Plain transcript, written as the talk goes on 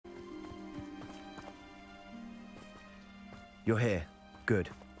You're here. Good.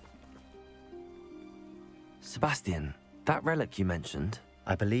 Sebastian, that relic you mentioned?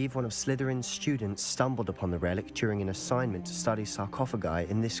 I believe one of Slytherin's students stumbled upon the relic during an assignment to study sarcophagi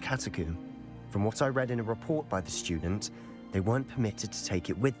in this catacomb. From what I read in a report by the student, they weren't permitted to take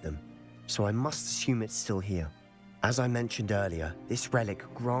it with them, so I must assume it's still here. As I mentioned earlier, this relic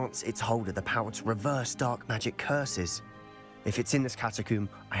grants its holder the power to reverse dark magic curses. If it's in this catacomb,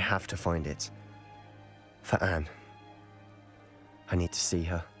 I have to find it. For Anne. I need to see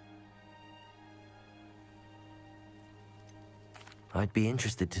her. I'd be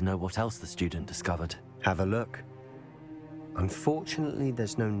interested to know what else the student discovered. Have a look. Unfortunately,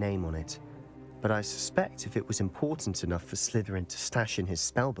 there's no name on it, but I suspect if it was important enough for Slytherin to stash in his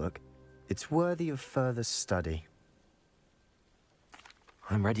spellbook, it's worthy of further study.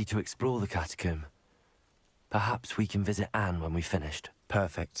 I'm ready to explore the catacomb. Perhaps we can visit Anne when we've finished.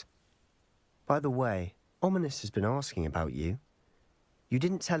 Perfect. By the way, Ominous has been asking about you. You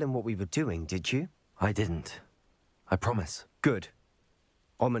didn't tell him what we were doing, did you? I didn't. I promise. Good.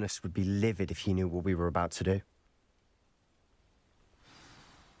 Ominous would be livid if he knew what we were about to do.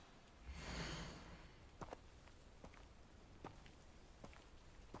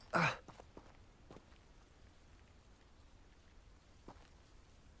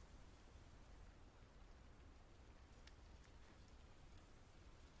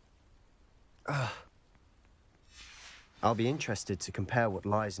 I'll be interested to compare what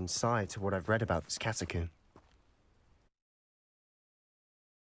lies inside to what I've read about this catacomb.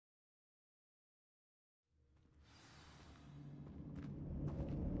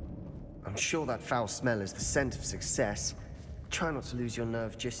 I'm sure that foul smell is the scent of success. Try not to lose your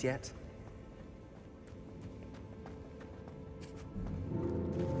nerve just yet.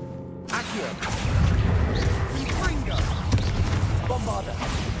 Accio! Ringo! Bombarda!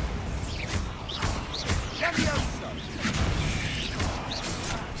 Leviosa!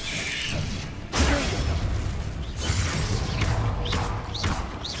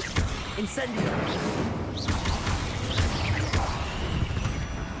 Incendio!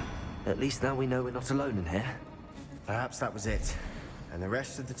 At least now we know we're not alone in here. Perhaps that was it. And the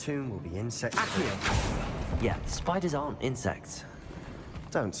rest of the tomb will be insect. Accio! Yeah, spiders aren't insects.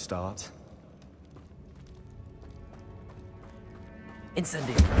 Don't start.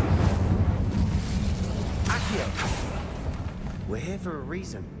 Incendio! Accio! We're here for a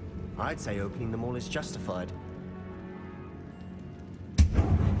reason. I'd say opening them all is justified.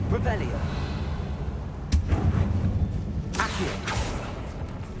 Revelio! Accio!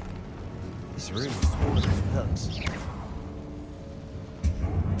 This room is smaller than it looks.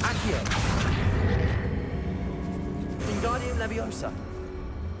 Accio! Wingardium Leviosa!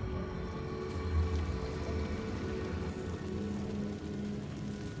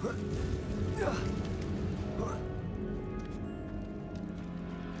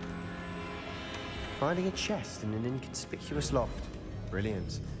 Finding a chest in an inconspicuous loft.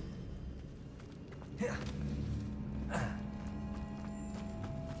 Brilliant.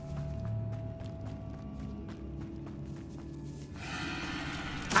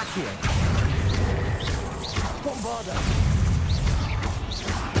 Accio! Bombarda!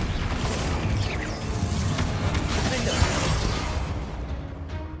 Defender!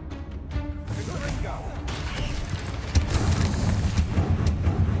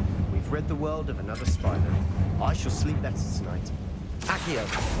 We've rid the world of another spider. I shall sleep better tonight. Accio!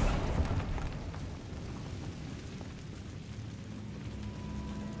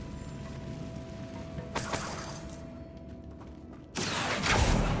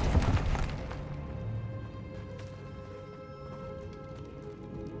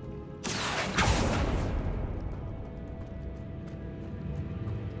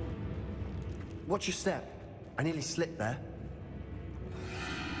 Watch your step. I nearly slipped there.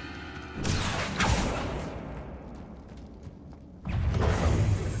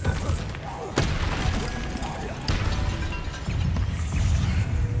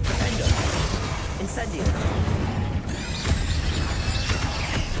 Defender! Incendio!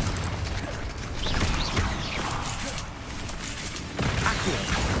 Accio!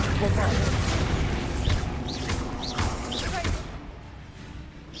 Bombarda!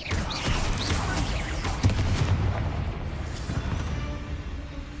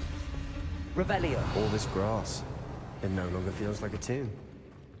 Revelio. All this grass. It no longer feels like a tomb.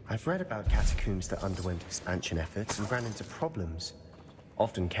 I've read about catacombs that underwent expansion efforts and ran into problems.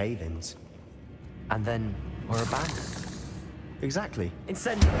 Often cave-ins. And then we're abandoned. Exactly.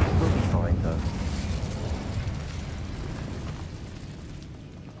 Incendio. We'll be fine, though.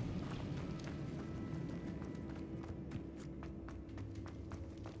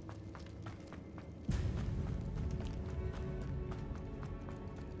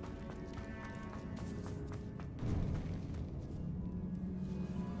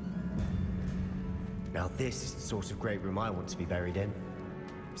 Now this is the sort of great room I want to be buried in.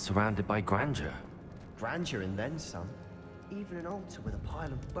 Surrounded by grandeur. Grandeur and then some. Even an altar with a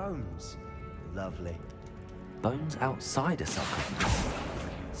pile of bones. Lovely. Bones outside a sarcophagus.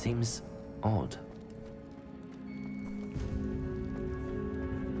 Seems odd.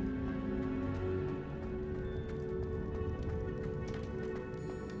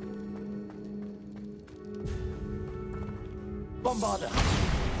 Bombarder.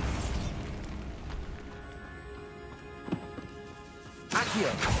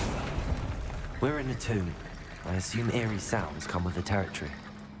 Accio. We're in a tomb. I assume eerie sounds come with the territory.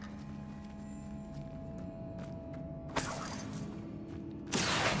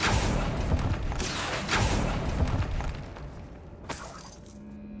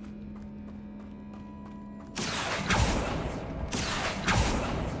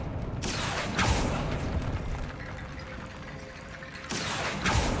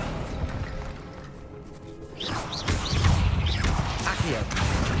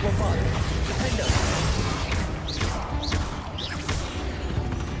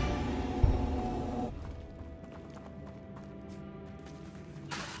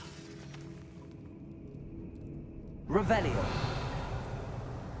 Revelio.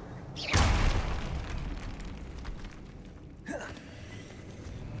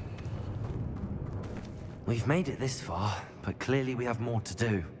 We've made it this far, but clearly we have more to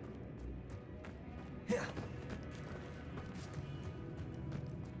do.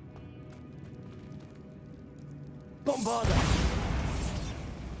 Bombarder.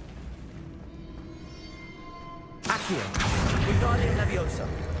 Accio. Wingardium Leviosa.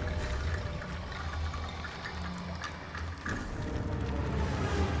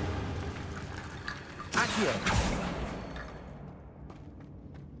 Accio.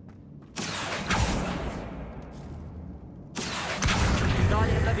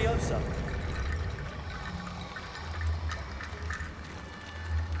 Wingardium Leviosa.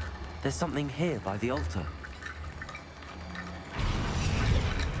 There's something here by the altar.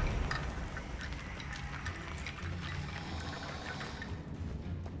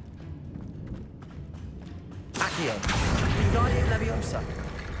 Accio. Wingardium Leviosa.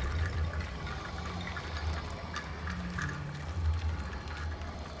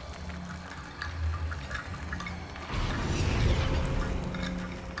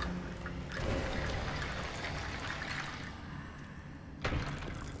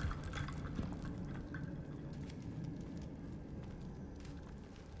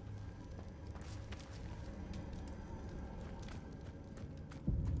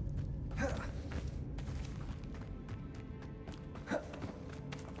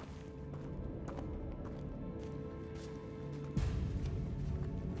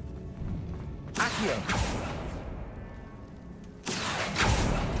 Accio.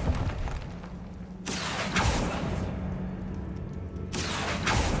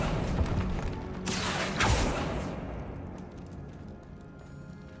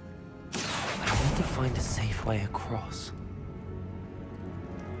 I need to find a safe way across.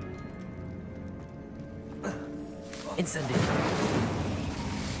 Incendio.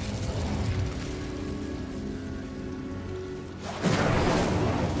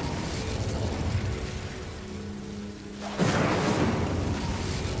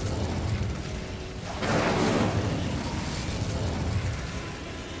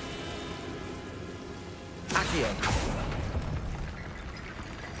 Accio.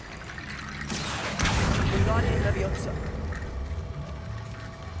 Wingardium Leviosa.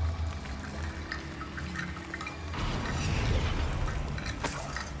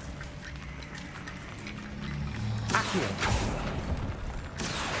 Accio.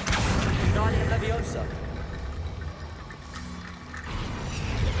 Wingardium Leviosa.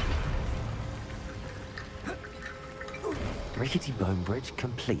 Rickety bone bridge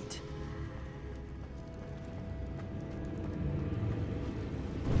complete.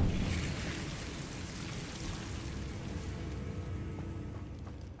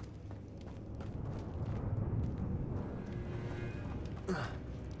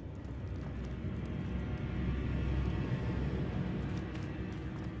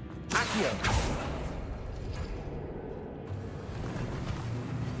 Accio.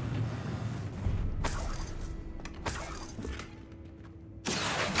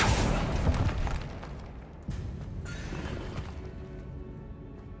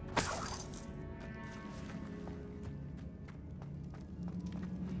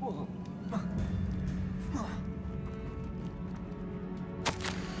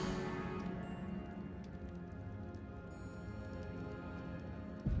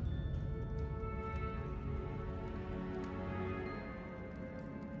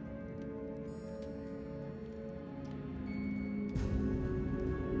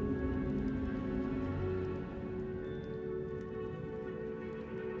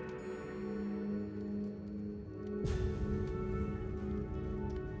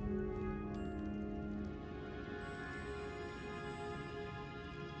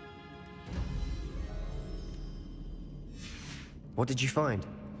 What did you find?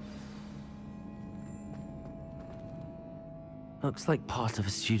 Looks like part of a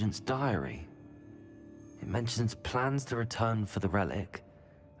student's diary. It mentions plans to return for the relic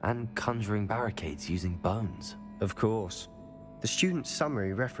and conjuring barricades using bones. Of course. The student's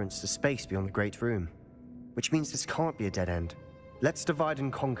summary referenced a space beyond the Great Room, which means this can't be a dead end. Let's divide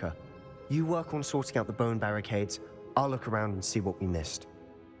and conquer. You work on sorting out the bone barricades, I'll look around and see what we missed.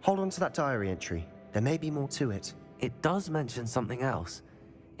 Hold on to that diary entry. There may be more to it. It does mention something else.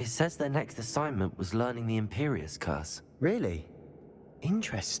 It says their next assignment was learning the Imperius Curse. Really?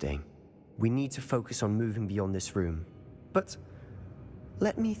 Interesting. We need to focus on moving beyond this room. But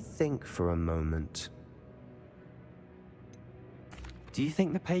let me think for a moment. Do you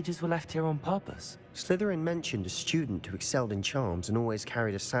think the pages were left here on purpose? Slytherin mentioned a student who excelled in charms and always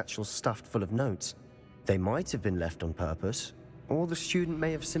carried a satchel stuffed full of notes. They might have been left on purpose, or the student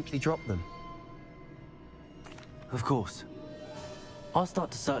may have simply dropped them. Of course. I'll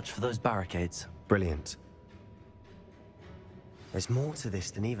start to search for those barricades. Brilliant. There's more to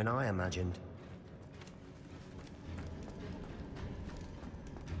this than even I imagined.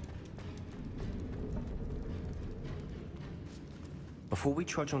 Before we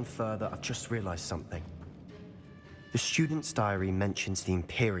trudge on further, I've just realized something. The student's diary mentions the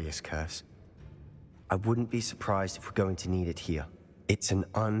Imperius Curse. I wouldn't be surprised if we're going to need it here. It's an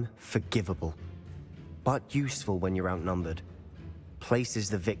unforgivable, but useful when you're outnumbered. Places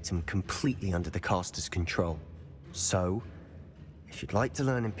the victim completely under the caster's control. So, if you'd like to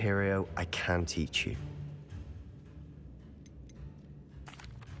learn Imperio, I can teach you.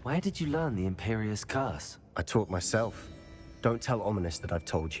 Where did you learn the Imperius Curse? I taught myself. Don't tell Ominous that I've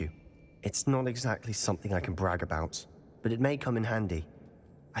told you. It's not exactly something I can brag about, but it may come in handy.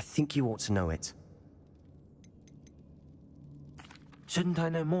 I think you ought to know it. Shouldn't I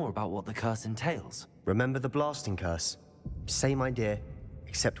know more about what the curse entails? Remember the blasting curse? Same idea,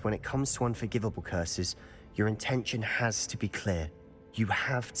 except when it comes to unforgivable curses, your intention has to be clear. You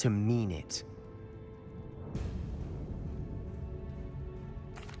have to mean it.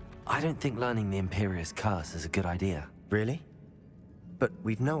 I don't think learning the Imperius Curse is a good idea. Really? But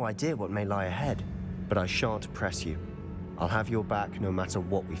we've no idea what may lie ahead. But I shan't press you. I'll have your back no matter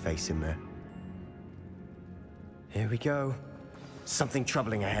what we face in there. Here we go. Something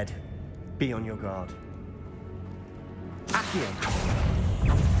troubling ahead. Be on your guard. Accio.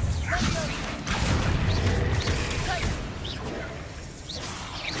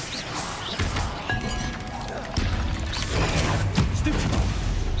 Stupid.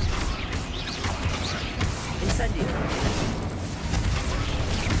 Incendio.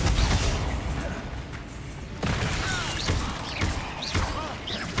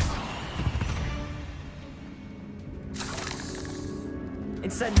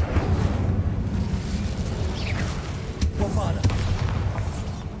 Incendio. Bombarda.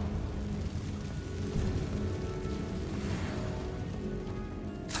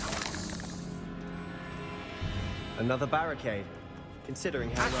 Another barricade.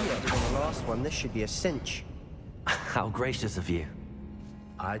 Considering how well I did on the last one, this should be a cinch. How gracious of you.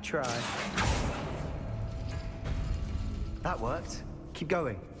 I try. That worked. Keep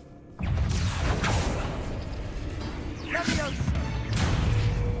going. Leviosa.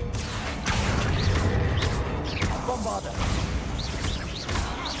 Bombarda.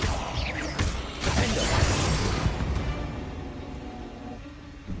 Defendo.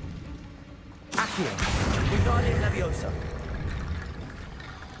 Accio. Wingardium Leviosa.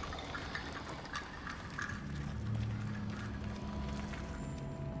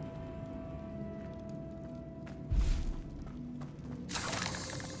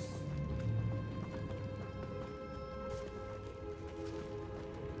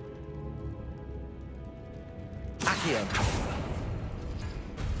 Accio.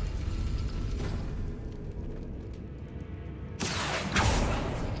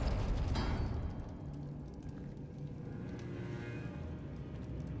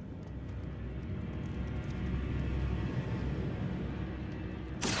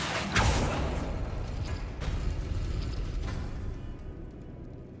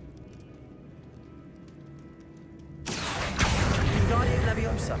 Wingardium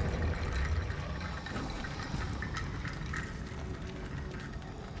Leviosa.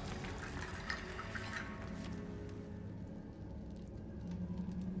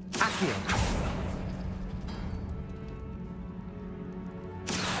 Accio.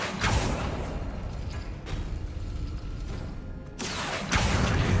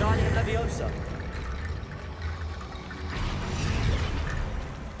 Wingardium Leviosa.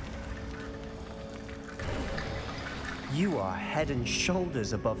 You are head and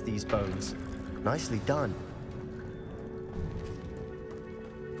shoulders above these bones. Nicely done.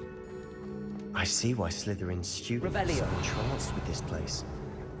 I see why Slytherin's students are Revelio. entranced with this place.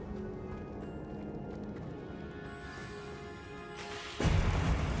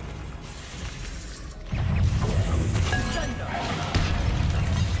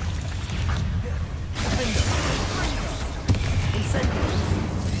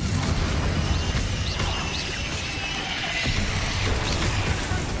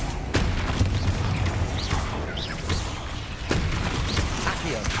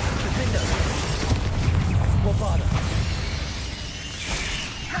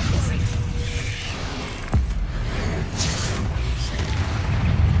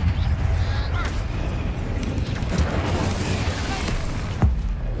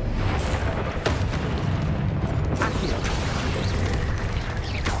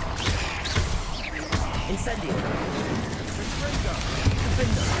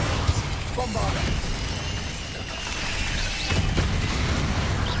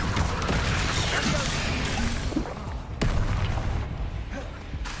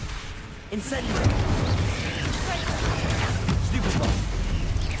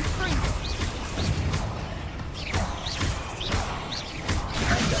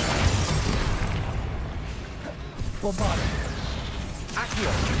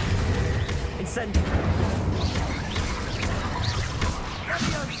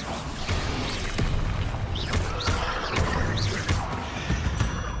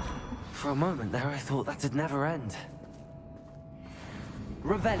 For a moment there, I thought that'd never end.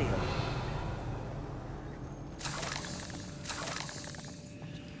 Revelio.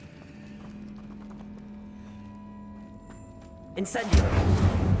 Incendio.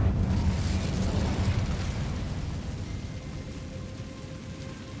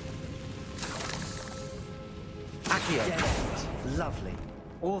 Accio. Dead end. Lovely.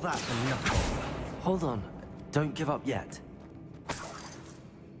 All that for nothing. Hold on. Don't give up yet.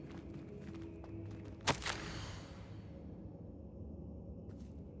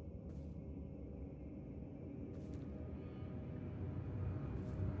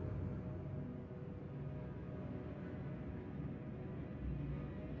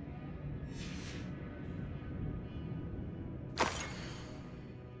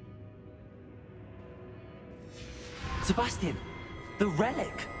 Sebastian! The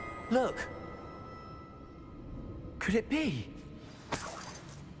relic! Look! Could it be?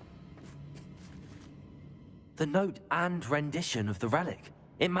 The note and rendition of the relic.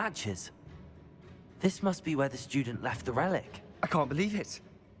 It matches. This must be where the student left the relic. I can't believe it.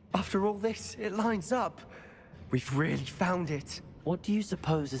 After all this, it lines up. We've really found it. What do you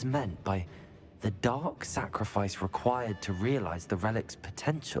suppose is meant by the dark sacrifice required to realize the relic's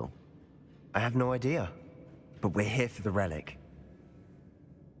potential? I have no idea. But we're here for the relic.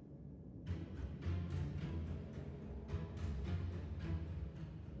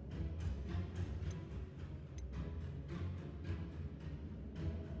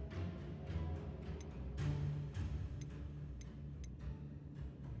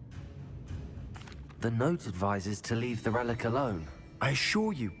 The note advises to leave the relic alone. I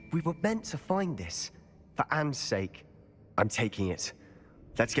assure you, we were meant to find this. For Anne's sake, I'm taking it.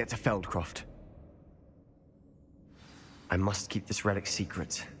 Let's get to Feldcroft. I must keep this relic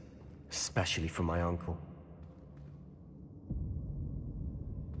secret, especially from my uncle.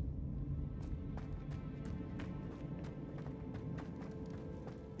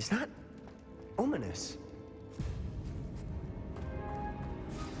 Is that ominous?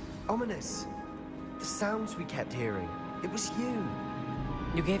 Ominous! The sounds we kept hearing. It was you.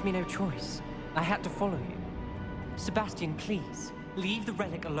 You gave me no choice. I had to follow you. Sebastian, please, leave the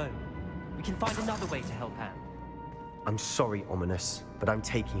relic alone. We can find another way to help Anne. I'm sorry, Ominous, but I'm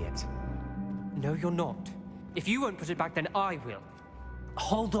taking it. No, you're not. If you won't put it back, then I will.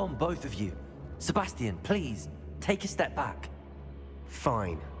 Hold on, both of you. Sebastian, please, take a step back.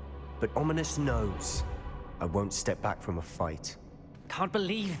 Fine, but Ominous knows I won't step back from a fight. Can't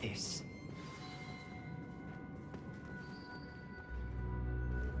believe this.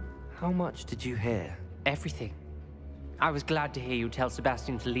 How much did you hear? Everything. I was glad to hear you tell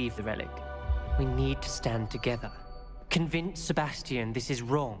Sebastian to leave the relic. We need to stand together. Convince Sebastian this is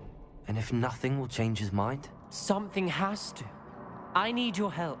wrong. And if nothing will change his mind? Something has to. I need your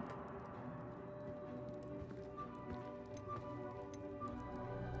help.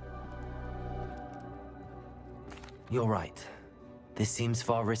 You're right. This seems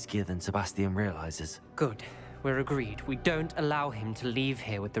far riskier than Sebastian realizes. Good. We're agreed. We don't allow him to leave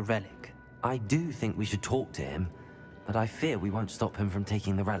here with the relic. I do think we should talk to him, but I fear we won't stop him from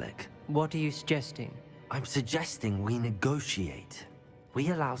taking the relic. What are you suggesting? I'm suggesting we negotiate. We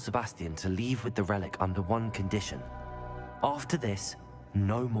allow Sebastian to leave with the relic under one condition. After this,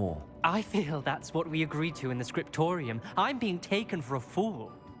 No more. I feel that's what we agreed to in the scriptorium. I'm being taken for a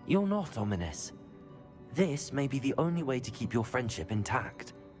fool. You're not, Ominous. This may be the only way to keep your friendship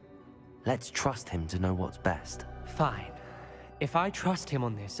intact. Let's trust him to know what's best. Fine. If I trust him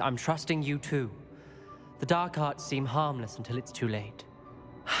on this, I'm trusting you too. The dark arts seem harmless until it's too late.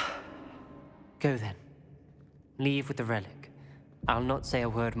 Go then. Leave with the relic. I'll not say a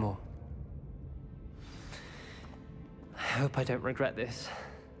word more. I hope I don't regret this.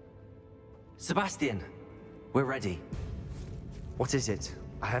 Sebastian, we're ready. What is it?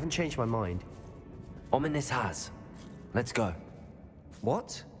 I haven't changed my mind. Ominous has. Let's go.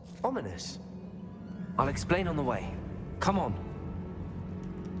 What? Ominous? I'll explain on the way. Come on.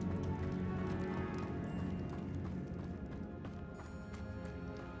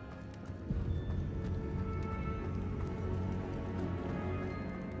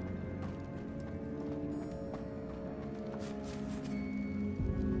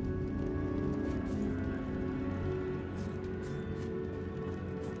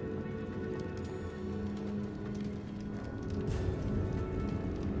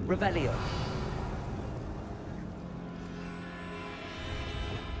 Revelio.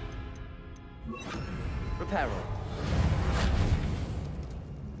 Reparo.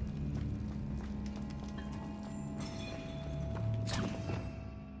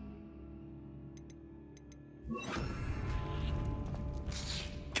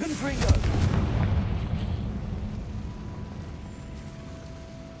 Confringo.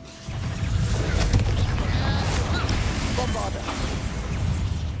 Bombarda.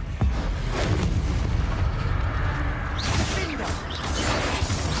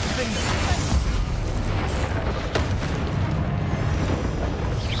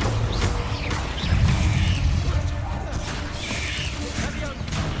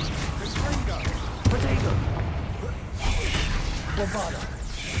 Bombarda.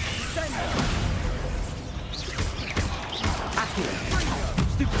 Sender. Accio.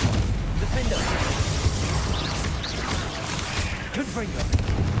 Stupid. Defender. Confringo.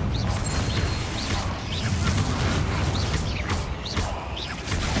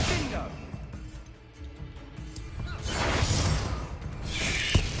 Bingo.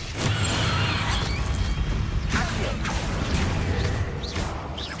 Accio.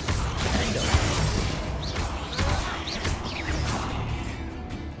 Defender.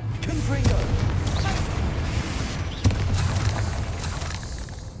 Confringo.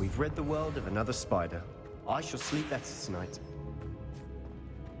 We've rid the world of another spider. I shall sleep better tonight.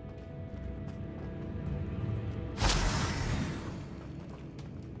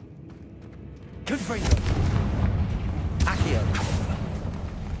 Confringo. Accio.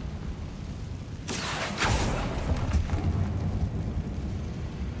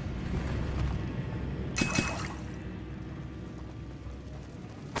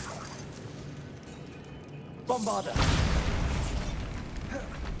 Bombarda.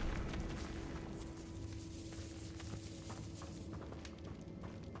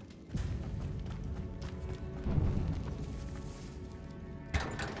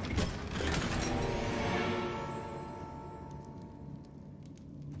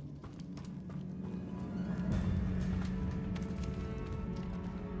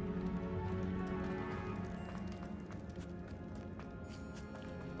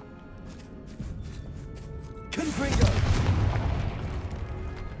 Confringo.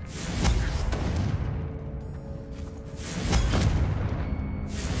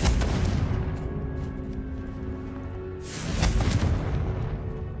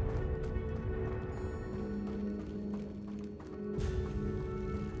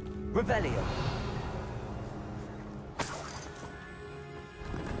 Revelio.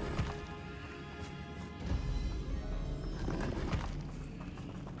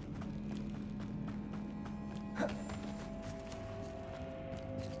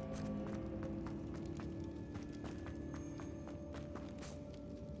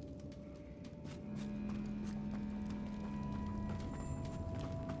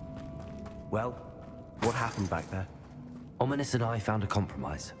 Well, what happened back there? Ominous and I found a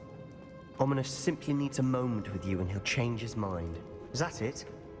compromise. Ominous simply needs a moment with you and he'll change his mind. Is that it?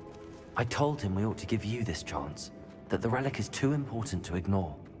 I told him we ought to give you this chance, that the relic is too important to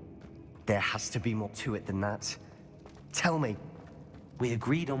ignore. There has to be more to it than that. Tell me. We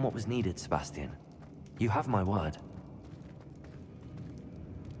agreed on what was needed, Sebastian. You have my word.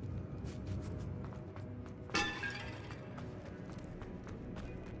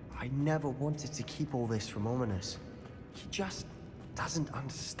 I never wanted to keep all this from Ominous. He just doesn't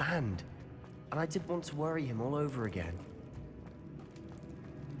understand. And I didn't want to worry him all over again.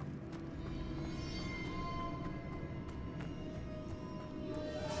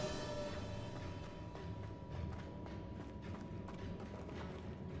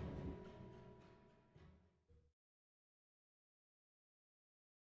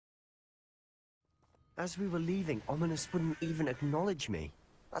 As we were leaving, Ominous wouldn't even acknowledge me.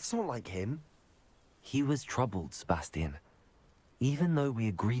 That's not like him. He was troubled, Sebastian. Even though we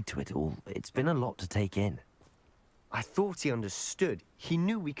agreed to it all, it's been a lot to take in. I thought he understood. He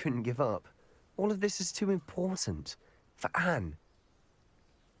knew we couldn't give up. All of this is too important. For Anne.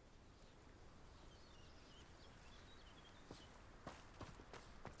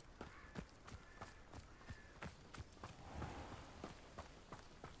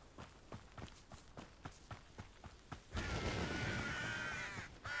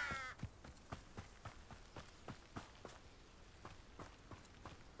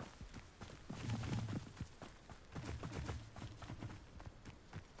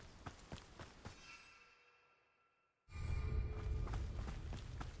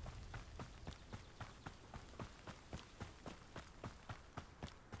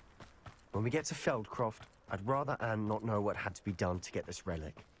 When we get to Feldcroft, I'd rather Anne not know what had to be done to get this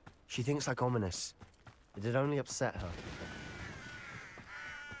relic. She thinks like Ominous. It'd only upset her.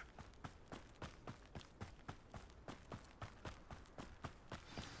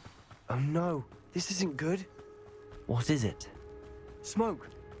 Oh no, this isn't good. What is it? Smoke!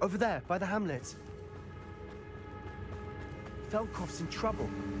 Over there, by the hamlet. Feldcroft's in trouble.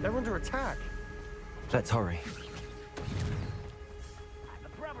 They're under attack. Let's hurry.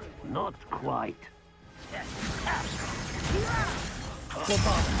 Not quite.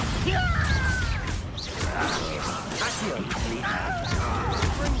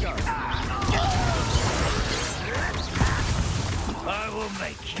 I will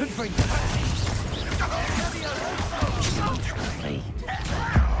make you.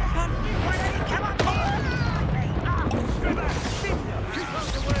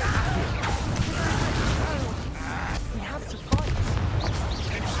 We have to fight.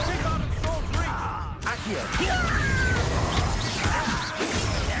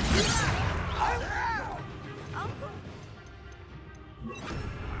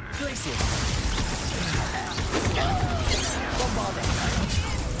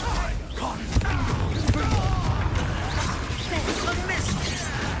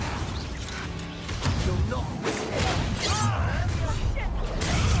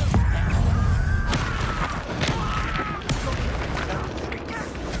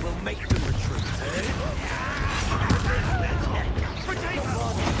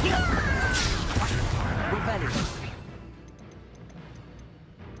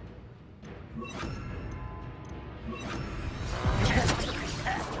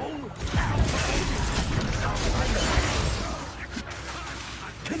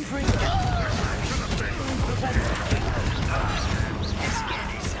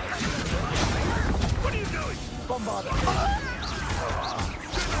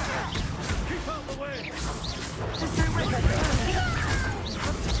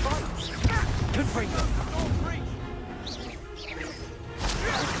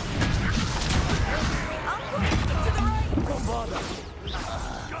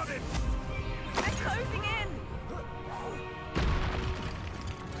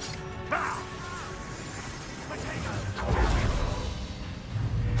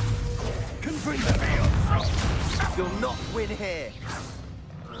 You'll not win here.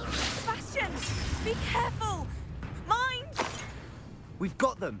 Sebastian, be careful! Mine! We've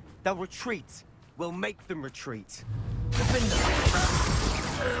got them. They'll retreat. We'll make them retreat.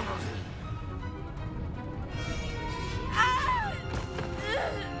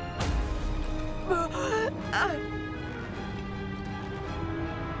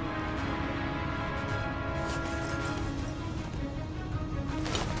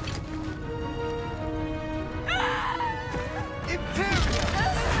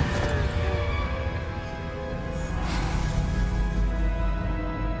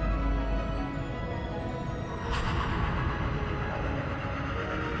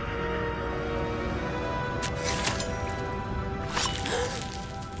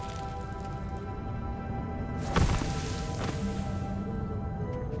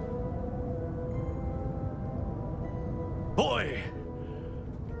 Boy!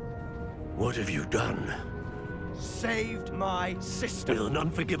 What have you done? Saved my sister. With an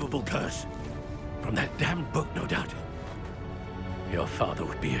unforgivable curse. From that damned book, no doubt. Your father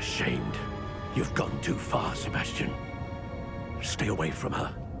would be ashamed. You've gone too far, Sebastian. Stay away from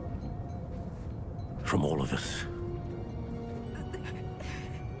her. From all of us.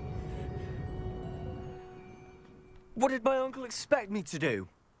 What did my uncle expect me to do?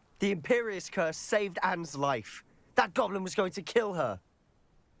 The Imperious curse saved Anne's life. That goblin was going to kill her.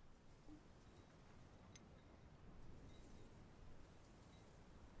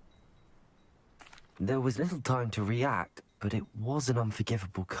 There was little time to react, but it was an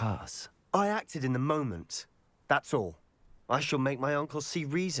unforgivable curse. I acted in the moment. That's all. I shall make my uncle see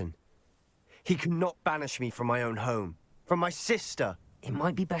reason. He cannot banish me from my own home, from my sister. It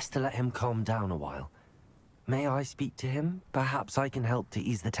might be best to let him calm down a while. May I speak to him? Perhaps I can help to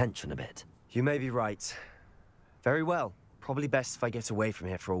ease the tension a bit. You may be right. Very well. Probably best if I get away from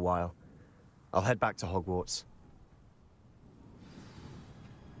here for a while. I'll head back to Hogwarts.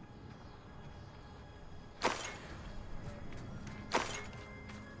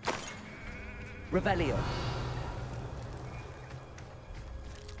 Revelio.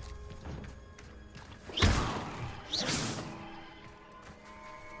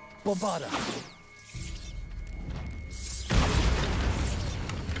 Bombarda.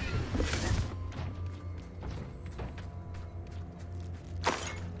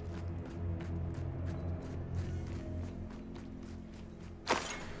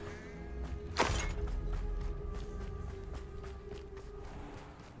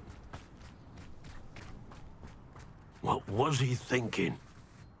 What was he thinking?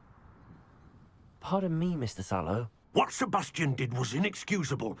 Pardon me, Mr. Sallow. What Sebastian did was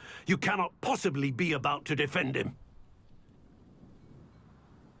inexcusable. You cannot possibly be about to defend him.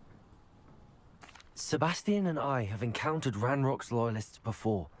 Sebastian and I have encountered Ranrock's loyalists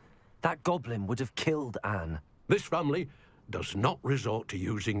before. That goblin would have killed Anne. This family does not resort to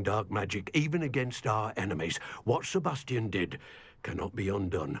using dark magic even against our enemies. What Sebastian did cannot be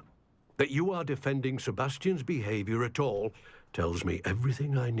undone. That you are defending Sebastian's behavior at all tells me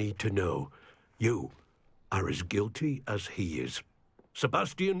everything I need to know. You are as guilty as he is.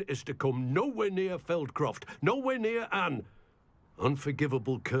 Sebastian is to come nowhere near Feldcroft, nowhere near Anne.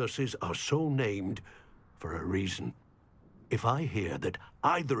 Unforgivable curses are so named for a reason. If I hear that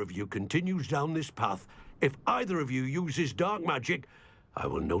either of you continues down this path, if either of you uses dark magic, I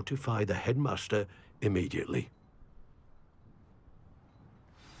will notify the headmaster immediately.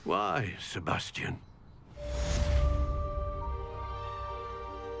 Why, Sebastian?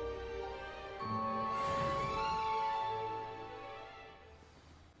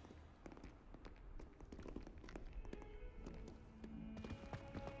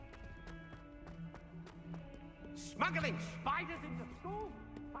 Smuggling spiders into school?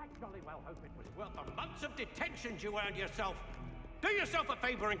 I jolly well hope it was worth the months of detentions you earned yourself. Do yourself a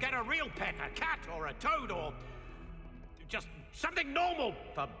favor and get a real pet, a cat or a toad or just something normal,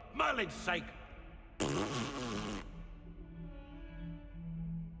 for Merlin's sake.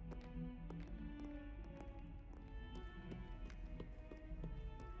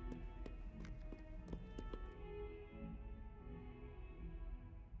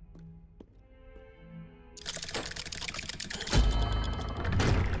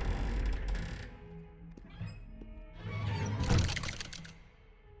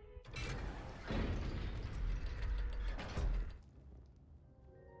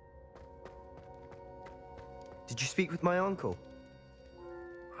 Did you speak with my uncle?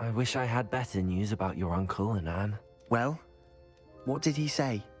 I wish I had better news about your uncle and Anne. Well, what did he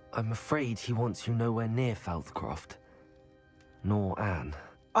say? I'm afraid he wants you nowhere near Feldcroft. Nor Anne.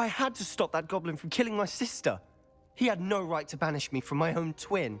 I had to stop that goblin from killing my sister. He had no right to banish me from my own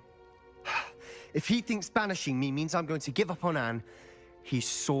twin. If he thinks banishing me means I'm going to give up on Anne, he's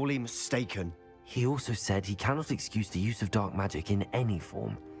sorely mistaken. He also said he cannot excuse the use of dark magic in any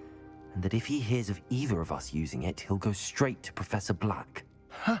form, and that if he hears of either of us using it, he'll go straight to Professor Black.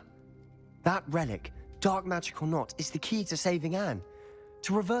 Huh. That relic, dark magic or not, is the key to saving Anne.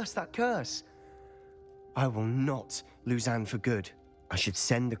 To reverse that curse. I will not lose Anne for good. I should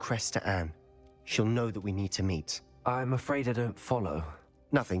send the crest to Anne. She'll know that we need to meet. I'm afraid I don't follow.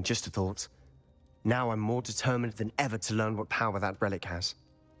 Nothing, just a thought. Now I'm more determined than ever to learn what power that relic has.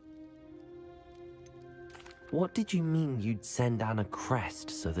 What did you mean you'd send Anne a crest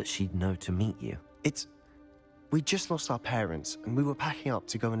so that she'd know to meet you? We just lost our parents, and we were packing up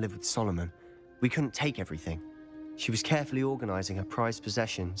to go and live with Solomon. We couldn't take everything. She was carefully organizing her prized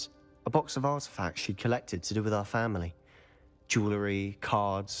possessions, a box of artifacts she'd collected to do with our family. Jewelry,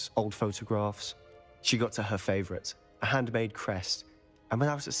 cards, old photographs. She got to her favorite, a handmade crest, and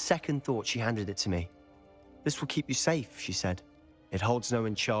without a second thought, she handed it to me. "This will keep you safe," she said. "It holds no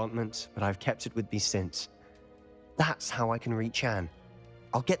enchantment, but I've kept it with me since. That's how I can reach Anne.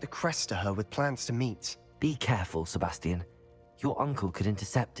 I'll get the crest to her with plans to meet." Be careful, Sebastian. Your uncle could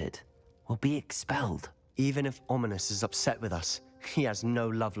intercept it. We'll be expelled. Even if Ominous is upset with us, he has no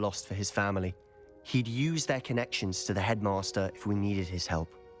love lost for his family. He'd use their connections to the headmaster if we needed his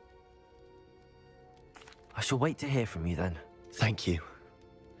help. I shall wait to hear from you then. Thank you.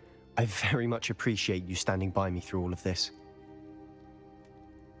 I very much appreciate you standing by me through all of this.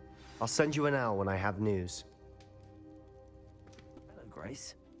 I'll send you an owl when I have news. Hello,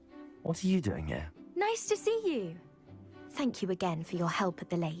 Grace. What are you doing here? Nice to see you. Thank you again for your help at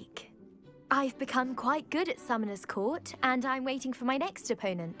the lake. I've become quite good at Summoner's Court, and I'm waiting for my next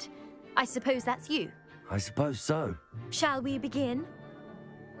opponent. I suppose that's you. I suppose so. Shall we begin?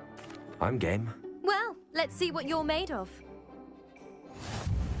 I'm game. Well, let's see what you're made of.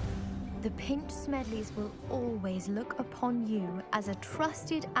 The Pinch Smedleys will always look upon you as a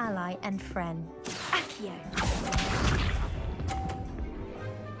trusted ally and friend. Accio.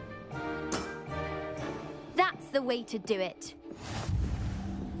 That's the way to do it.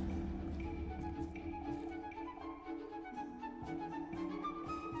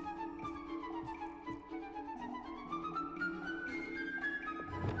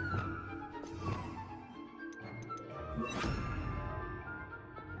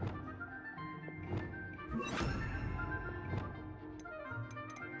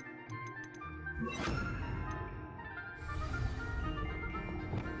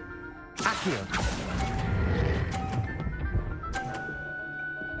 Accio.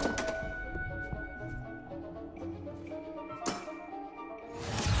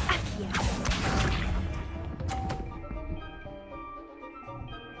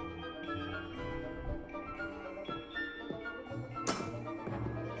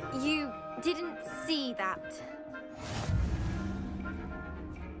 You didn't see that.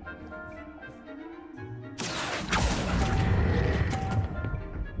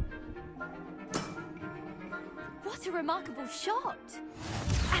 What a remarkable shot!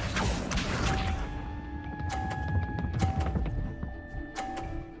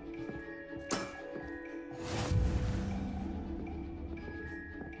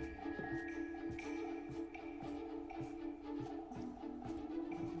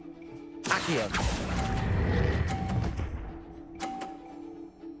 Accio.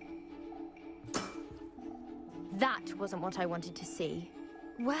 That wasn't what I wanted to see.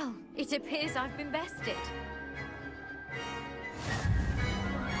 Well, it appears I've been bested.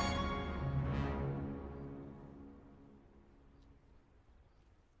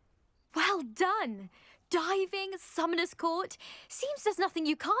 Well done! Diving, Summoner's Court. Seems there's nothing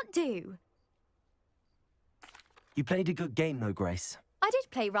you can't do. You played a good game though, Grace. I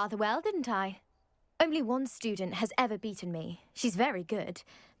did play rather well, didn't I? Only one student has ever beaten me. She's very good.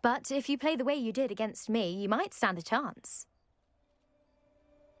 But if you play the way you did against me, you might stand a chance.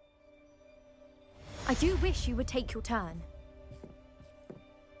 I do wish you would take your turn.